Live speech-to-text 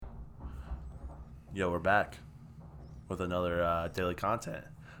Yo, we're back with another daily content.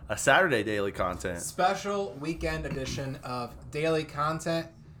 A Saturday daily content. Special weekend edition of daily content.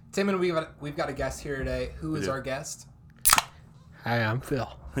 Tim and we've got a guest here today. Who is our guest? Hi, I'm Phil.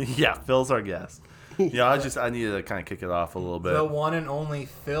 Yeah, Phil's our guest. Yeah, I needed to kind of kick it off a little bit. The one and only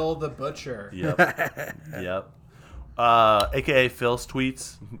Phil the Butcher. Yep. AKA Phil's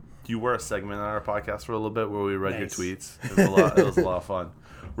tweets. You were a segment on our podcast for a little bit where we read Nice. your tweets. It was a lot of fun.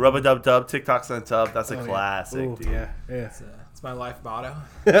 Rub-a-dub-dub, TikTok's on tub. That's a classic, Ooh, dude. yeah. It's my life motto.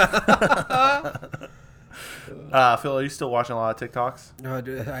 Phil, are you still watching a lot of TikToks? No, I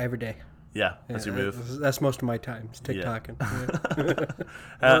do every day. Yeah, that's your move. That's most of my time. It's TikToking.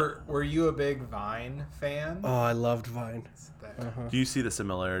 Yeah. Were you a big Vine fan? Oh, I loved Vine. Do you see the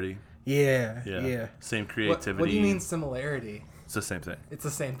similarity? Yeah. Same What, creativity. what do you mean similarity? It's the same thing. It's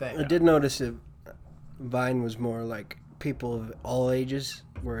the same thing. I did notice that Vine was more like people of all ages,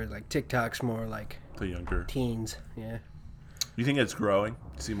 where like TikTok's more like The younger. teens. Yeah. You think it's growing?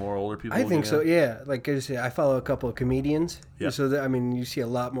 See more older people? I think doing so. it? Yeah. Like I say, I follow a couple of comedians. Yeah. So you see a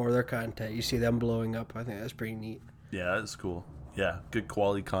lot more of their content. You see them blowing up. I think that's pretty neat. Yeah, that's cool. Yeah, good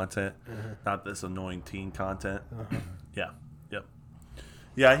quality content. Not this annoying teen content. Yeah. Yep.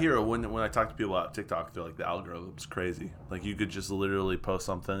 Yeah, I hear it when I talk to people about TikTok, they're like, the algorithm's crazy. Like, you could just literally post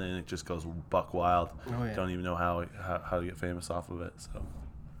something and it just goes buck wild. Oh, yeah. Don't even know how to get famous off of it. So,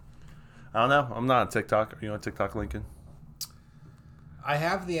 I don't know. I'm not on TikTok. Are you on TikTok, Lincoln? I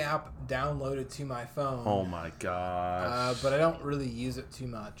have the app downloaded to my phone. Oh my gosh. But I don't really use it too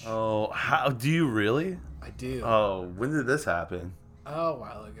much. Oh, how do you really? I do. Oh, when did this happen? A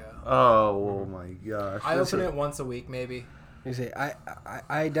while ago. Oh my gosh. I open it once a week, maybe. You say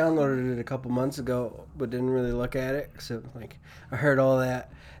I downloaded it a couple months ago, but didn't really look at it. So like I heard all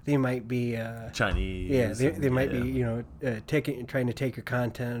that they might be Chinese. yeah, they might be trying to take your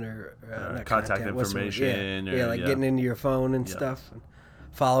content or not contact content, what's the word? information. Yeah, like getting into your phone and stuff, and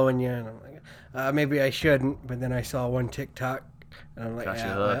following you. And I'm like, maybe I shouldn't. But then I saw one TikTok, and I'm like, Got you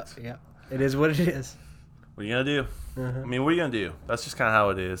yeah, well, hooked. yeah, it is what it is. What are you gonna do? I mean, what are you gonna do? That's just kind of how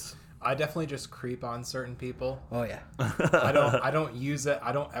it is. I definitely just creep on certain people. Oh yeah. I don't use it.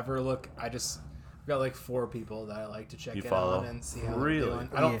 I don't ever look. I've got like 4 people that I like to check You in follow? on and see how Really? they're doing.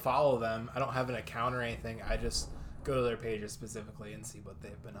 I don't follow them. I don't have an account or anything. I just go to their pages specifically and see what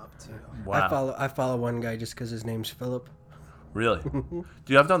they've been up to. Wow. I follow one guy just because his name's Philip. Really?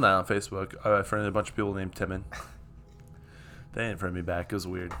 Dude, I've done that on Facebook. I friended a bunch of people named Timon. They didn't friend me back. It was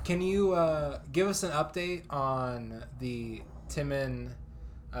weird. Can you give us an update on the Timon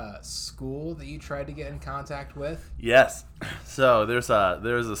school that you tried to get in contact with? Yes. So there's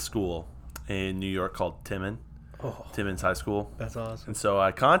a school in New York called Timon. Oh, Timmons High School. that's awesome. And so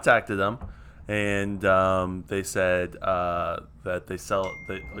I contacted them, and they said that they sell.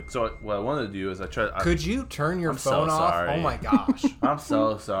 So what I wanted to do is Could you turn your I'm so phone off? sorry. Oh my gosh. I'm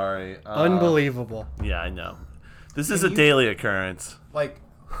so sorry. Unbelievable. Yeah, I know. This is a you- daily occurrence. Like,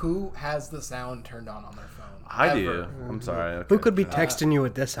 who has the sound turned on their phone? I do. Ever? I'm sorry. Okay. Who could be texting you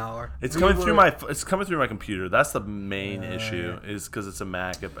at this hour? It's We coming were- through my computer. That's the main issue. Is because it's a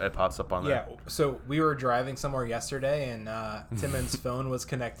Mac. It pops up on Yeah, there. so we were driving somewhere yesterday, and Timon's phone was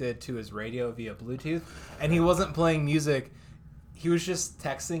connected to his radio via Bluetooth, and he wasn't playing music. He was just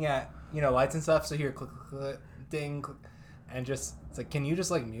texting at lights and stuff. So here, click, click, click, ding, click, and just it's like, can you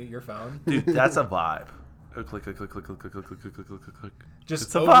just like mute your phone? Dude, that's a vibe. Click, click, click, click, click, click, click, click, click, click, click, click. Just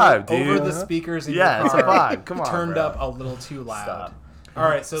It's a vibe, dude. over the speakers in Yeah, your it's a car. vibe. Come on, turned bro. up a little too loud. Stop. All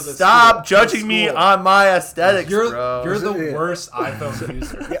right, so Stop judging me on my aesthetics, You're bro. the Yeah. worst iPhone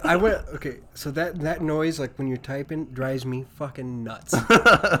user. Yeah, I went okay. So that noise, like when you're typing, drives me fucking nuts.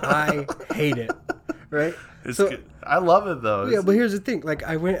 I hate it. Right? It's So- good. I love it though. Yeah, but here's the thing. Like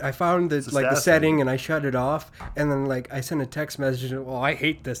I found the sassy. setting and I shut it off, and then like I sent a text message. Well, I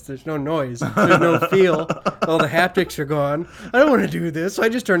hate this. There's no noise. There's no feel. All the haptics are gone. I don't want to do this. So I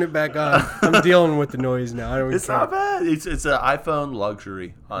just turned it back on. I'm dealing with the noise now. I don't. It's care. not bad. It's an iPhone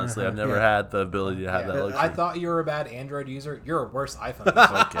luxury. Honestly, I've never Yeah. had the ability to have that luxury. I thought you were a bad Android user. You're a worse iPhone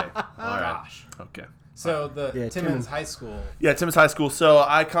user. Okay. All right. Gosh. Okay. So the Yeah, Timmons Timmons. High School. Yeah, Timmons High School. So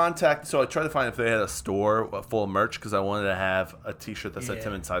I tried to find if they had a store full of merch because I wanted to have a T-shirt that said Yeah.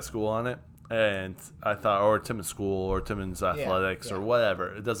 Timmons High School on it, and I thought, or Timmons School, or Timmons Athletics, yeah. or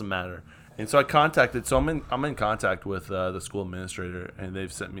whatever. It doesn't matter. And so I contacted. So I'm in contact with the school administrator, and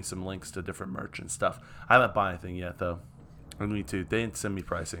they've sent me some links to different merch and stuff. I haven't bought anything yet though. I need to. They didn't send me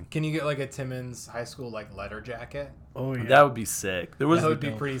pricing. Can you get like a Timmons High School like letter jacket? Oh yeah. That would be sick. There was That would be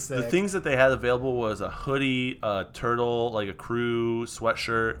pretty sick. the things that they had available was a hoodie, a turtle, like a crew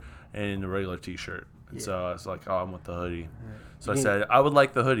sweatshirt, and a regular T-shirt. And so I was like, oh, I'm with the hoodie. So I said, I would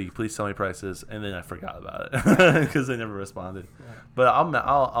like the hoodie. Please tell me prices. And then I forgot about it because they never responded. But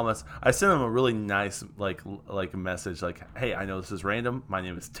I sent them a really nice like message like, hey, I know this is random. My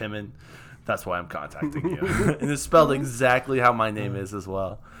name is Timon. That's why I'm contacting you. And it's spelled exactly how my name is as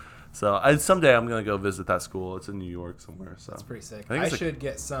well. So someday I'm going to go visit that school. It's in New York somewhere. So It's pretty sick. I I should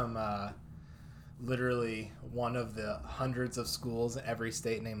get some, literally one of the hundreds of schools in every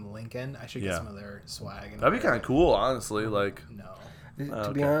state named Lincoln. I should get some of their swag. That'd be kind of cool, honestly. Like, No.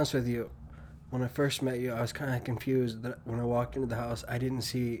 To be honest with you, when I first met you, I was kind of confused that when I walked into the house, I didn't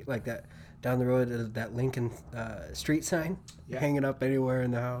see like that down the road that Lincoln street sign hanging up anywhere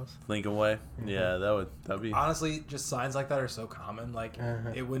in the house. Lincoln Way. Yeah, that'd be. Honestly, just signs like that are so common. Like,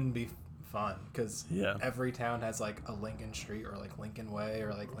 it wouldn't be fun because every town has like a Lincoln Street or like Lincoln Way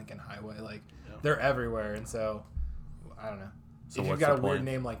or like Lincoln Highway. Like, they're everywhere. And so, I don't know. So if you've got a weird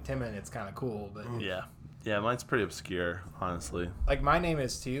name like Timon, it's kind of cool. But Yeah, mine's pretty obscure, honestly. like my name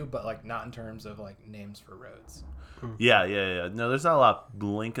is too, but like not in terms of like names for roads. Yeah. No, there's not a lot of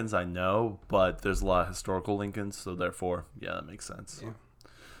Lincolns I know, but there's a lot of historical Lincolns, so therefore, yeah, that makes sense.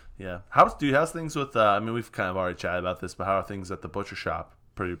 Yeah. How's things with? I mean, we've kind of already chatted about this, but how are things at the butcher shop?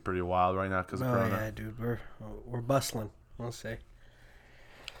 Pretty wild right now because of Corona. Yeah, dude, we're bustling. I'll say.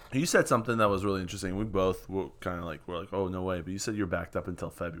 You said something that was really interesting. We both were kind of like, oh, no way. But you said you're backed up until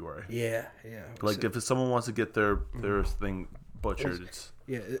February. Yeah. Like, if someone wants to get their thing butchered, it's...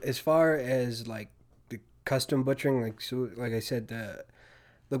 Yeah, as far as, like, the custom butchering, like I said,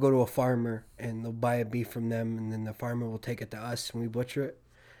 they'll go to a farmer and they'll buy a beef from them, and then the farmer will take it to us and we butcher it.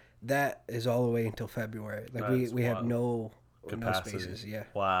 That is all the way until February. Like, we have no spaces. Yeah.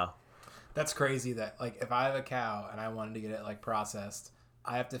 Wow. That's crazy that, like, if I have a cow and I wanted to get it, like, processed,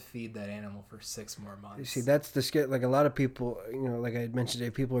 I have to feed that animal for 6 more months. You see, that's the skit. Like, a lot of people, like I had mentioned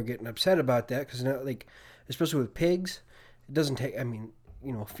today, people are getting upset about that because, like, especially with pigs, it doesn't take, a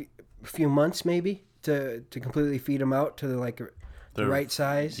few months maybe to completely feed them out to the right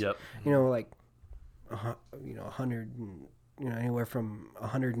size. Yep. Like, 100, anywhere from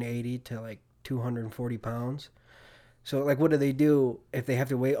 180 to like 240 pounds. So, like, what do they do if they have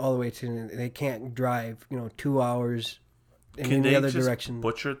to wait all the way to, they can't drive, 2 hours in any other direction?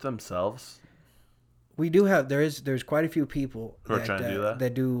 Butcher it themselves? We do have, there's quite a few people who are trying to do that.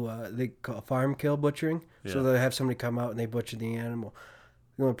 That do, they call farm kill butchering. Yeah. So they'll have somebody come out and they butcher the animal.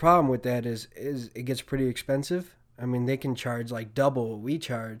 The only problem with that is it gets pretty expensive. I mean, they can charge like double what we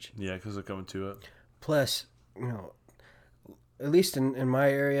charge. Yeah, because they're coming to it. Plus, at least in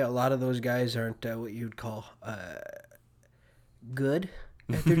my area, a lot of those guys aren't what you'd call good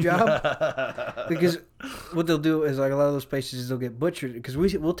at their job. Because what they'll do is, like, a lot of those places, they'll get butchered because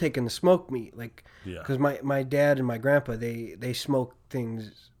we'll take in the smoked meat, like, because my dad and my grandpa they smoke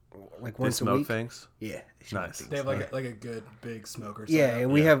things like once a week. Things. Yeah, nice. They have like a good big smoker. Yeah,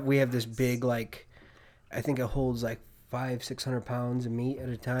 and we have this big, like, I think it holds like 500-600 pounds of meat at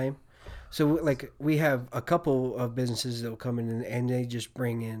a time. So, like, we have a couple of businesses that will come in and they just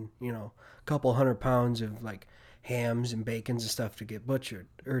bring in, a couple 100 pounds of, like, hams and bacons and stuff to get butchered.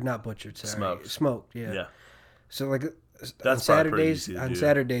 Or not butchered, sorry. Smoked, yeah. So, like, that's on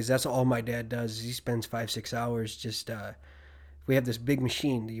Saturdays, that's all my dad does. He spends 5-6 hours just, we have this big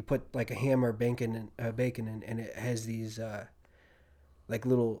machine that you put, like, a ham or bacon in, and it has these, like,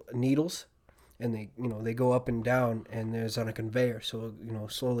 little needles. And they go up and down, and there's on a conveyor. So,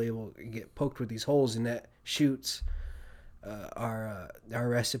 slowly it will get poked with these holes, and that shoots our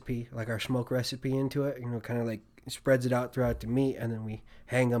recipe, like our smoke recipe, into it. Kind of like spreads it out throughout the meat, and then we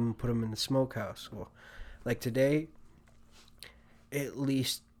hang them and put them in the smokehouse. Well, like today, at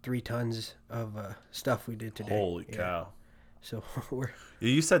least 3 tons of stuff we did today. Holy cow! So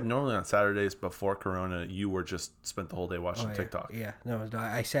You said normally on Saturdays before Corona, you were just spent the whole day watching TikTok. Yeah, no,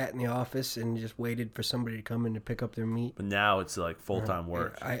 I sat in the office and just waited for somebody to come in to pick up their meat. But now it's like full-time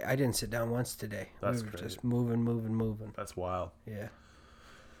work. I didn't sit down once today. That's we were crazy. Just moving. That's wild. Yeah.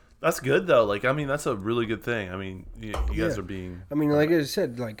 That's good though. Like, I mean, that's a really good thing. I mean, you guys are being. I mean, like I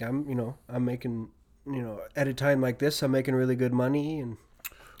said, like I'm making, at a time like this, I'm making really good money and.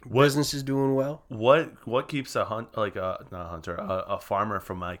 Business is doing well. What keeps a farmer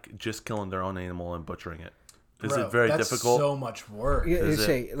from like just killing their own animal and butchering it? Is it very difficult? So much work. Yeah,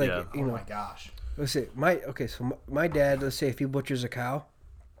 Oh my gosh. Let's say my dad. Let's say if he butchers a cow,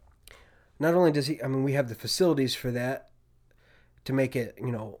 not only does he, I mean, we have the facilities for that to make it,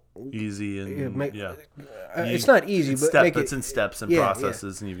 easy and it's not easy, but it's in steps and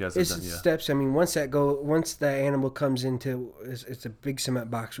processes, and you guys have done steps. I mean, once the animal comes into, it's a big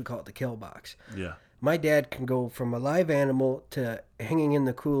cement box. We call it the kill box. Yeah. My dad can go from a live animal to hanging in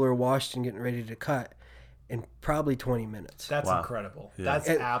the cooler, washed and getting ready to cut in probably 20 minutes. That's Wow. incredible. Yeah. That's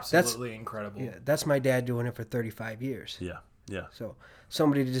absolutely incredible. Yeah, that's my dad doing it for 35 years. Yeah. Yeah. So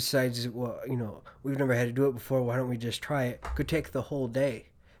somebody decides, well, we've never had to do it before. Why don't we just try it? Could take the whole day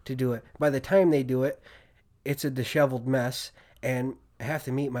to do it. By the time they do it, it's a disheveled mess, and half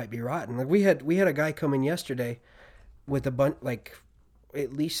the meat might be rotten. Like we had a guy come in yesterday with a bunch, like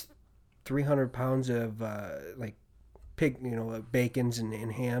at least 300 pounds of like pig, like bacons and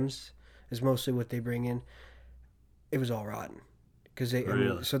hams is mostly what they bring in. It was all rotten because they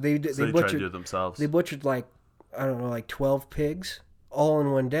Really? so they So they try to do it themselves. They butchered like, I don't know, like 12 pigs all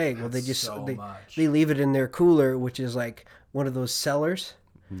in one day. Well, they just so much. they leave it in their cooler, which is like one of those cellars.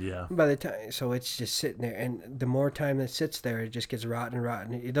 Yeah. By the time, so it's just sitting there, and the more time that sits there, it just gets rotten and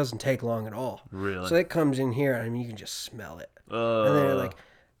rotten. It doesn't take long at all. Really? So it comes in here, and I mean, you can just smell it. And then like,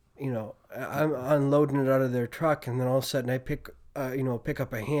 I'm unloading it out of their truck, and then all of a sudden I pick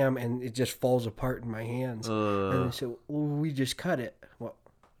up a ham, and it just falls apart in my hands. And they said, well, we just cut it. Well,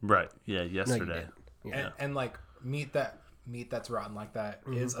 Right. Yeah. no, you Yesterday. didn't. Yeah. And like meat that's rotten like that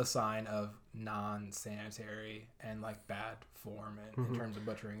is a sign of non-sanitary and like bad form in terms of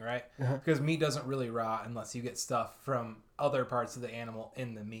butchering, right? Because meat doesn't really rot unless you get stuff from other parts of the animal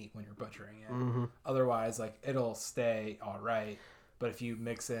in the meat when you're butchering it. Otherwise, like it'll stay all right. But if you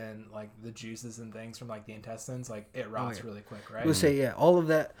mix in like the juices and things from like the intestines, like it rots really quick, right? We'll say, yeah, all of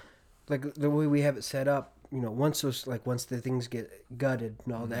that, like the way we have it set up, once the things get gutted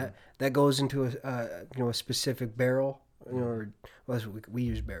and all that goes into a specific barrel, we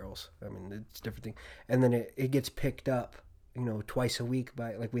use barrels. I mean, it's a different thing. And then it gets picked up, twice a week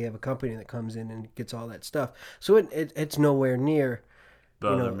by, like, we have a company that comes in and gets all that stuff. So it's nowhere near The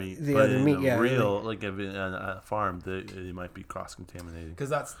other meat. the But other in meat, a yeah. real, like if in a farm, they might be cross-contaminated. Because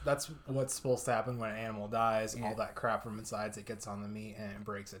that's what's supposed to happen when an animal dies. All that crap from inside it gets on the meat and it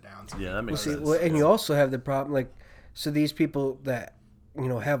breaks it down. So Yeah, that makes sense. And you also have the problem, like, so these people that,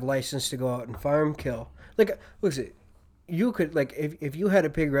 have license to go out and farm kill. Like, look, you could, like, if you had a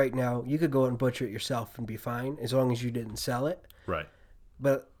pig right now, you could go out and butcher it yourself and be fine as long as you didn't sell it. Right.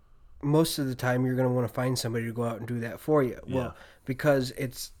 But most of the time, you're going to want to find somebody to go out and do that for you. Yeah. Well, because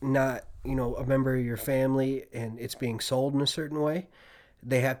it's not, a member of your family and it's being sold in a certain way,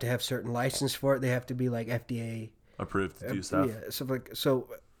 they have to have certain license for it. They have to be, like, FDA Approved to do stuff. Yeah, so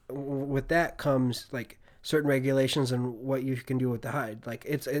with that comes like certain regulations on what you can do with the hide. Like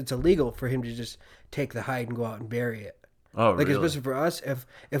it's illegal for him to just take the hide and go out and bury it. Oh, Like really? especially for us,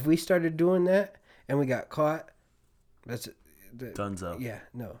 if we started doing that and we got caught, that's Dunzo. yeah,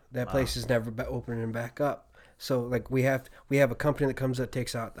 no, that place is never opening back up. So like we have a company that comes that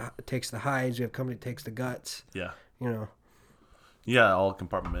takes the hides. We have a company that takes the guts. Yeah. Yeah, all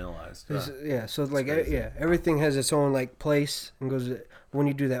compartmentalized. yeah. So like crazy. everything has its own like place and goes. When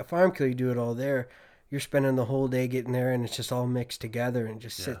you do that farm kill, you do it all there. You're spending the whole day getting there, and it's just all mixed together and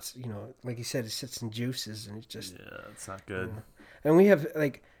just sits. Like you said, it sits in juices, and it's just. Yeah, it's not good. And we have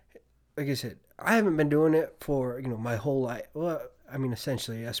like I said, I haven't been doing it for my whole life. Well, I mean,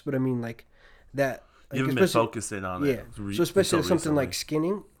 essentially yes, but I mean like that. Like, You haven't been especially- focusing on Yeah. it. So especially until something like recently.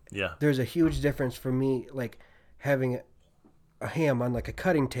 skinning, Yeah. there's a huge difference for me, like having a ham on like a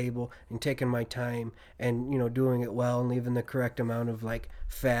cutting table and taking my time and doing it well and leaving the correct amount of like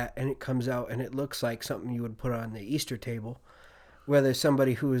fat, and it comes out and it looks like something you would put on the Easter table. Whether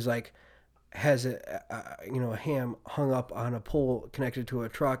somebody who is like has a ham hung up on a pole connected to a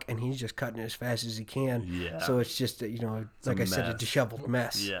truck and he's just cutting it as fast as he can. Yeah. So it's just like I said, a mess. disheveled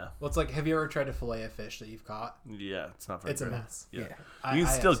mess. Yeah. well, it's like, have you ever tried to fillet a fish that you've caught? Yeah. It's not very It's a good. mess. Yeah. I- You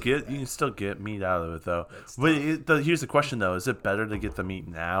can I still have seen get that. you can still get meat out of it though. It's But here's the question though: is it better to get the meat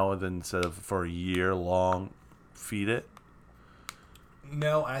now than instead of for a year long feed it?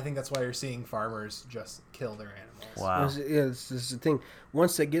 No, and I think that's why you're seeing farmers just kill their animals. Wow. This is the thing.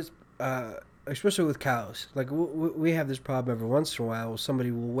 Once it gets, especially with cows, like we have this problem every once in a while.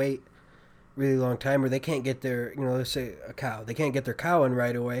 Somebody will wait really long time, or they can't get their, let's say a cow, they can't get their cow in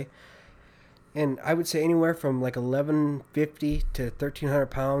right away. And I would say anywhere from like 1,150 to 1,300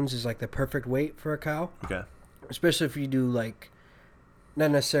 pounds is like the perfect weight for a cow, Okay. especially if you do like, not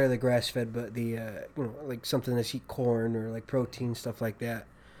necessarily grass fed, but the like something that's eat corn or like protein stuff like that.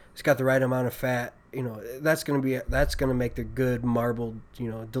 It's got the right amount of fat. That's gonna make the good marbled,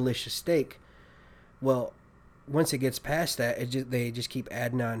 delicious steak. Well, once it gets past that, they just keep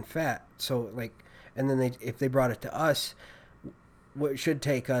adding on fat. So like, and then if they brought it to us, what should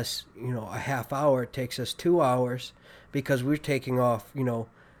take us, a half hour, it takes us 2 hours, because we're taking off,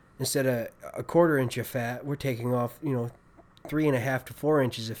 instead of a quarter inch of fat, we're taking off, 3.5 to 4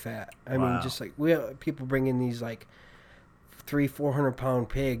 inches of fat. I Wow. mean, just like people bring in these like 400 pound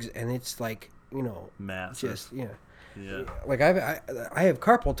pigs, and it's like Massive. just Yeah. like I have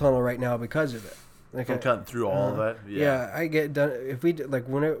carpal tunnel right now because of it. Like From cutting through all of it. Yeah, I get done if we like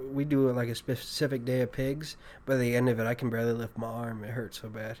when we do like a specific day of pigs. By the end of it, I can barely lift my arm. It hurts so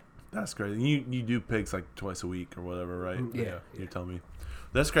bad. That's crazy. You do pigs like twice a week or whatever, right? Yeah. You tell me.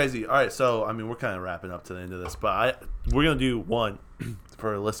 That's crazy. All right, so I mean, we're kind of wrapping up to the end of this, but we're gonna do one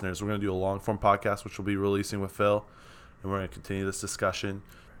for our listeners. We're gonna do a long form podcast, which we'll be releasing with Phil, and we're gonna continue this discussion.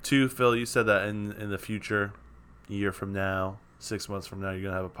 2, Phil, you said that in the future, a year from now, 6 months from now, you're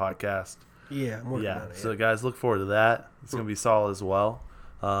gonna have a podcast. Yeah, I'm working on it. So guys, look forward to that. It's gonna be solid as well.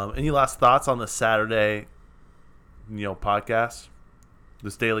 Any last thoughts on the Saturday, podcast?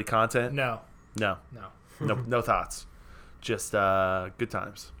 This daily content? No. No thoughts. Just good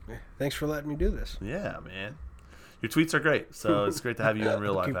times. Yeah. Thanks for letting me do this. Yeah, man. Your tweets are great, so it's great to have you in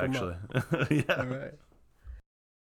real life, Keep 'em actually. Yeah. All right.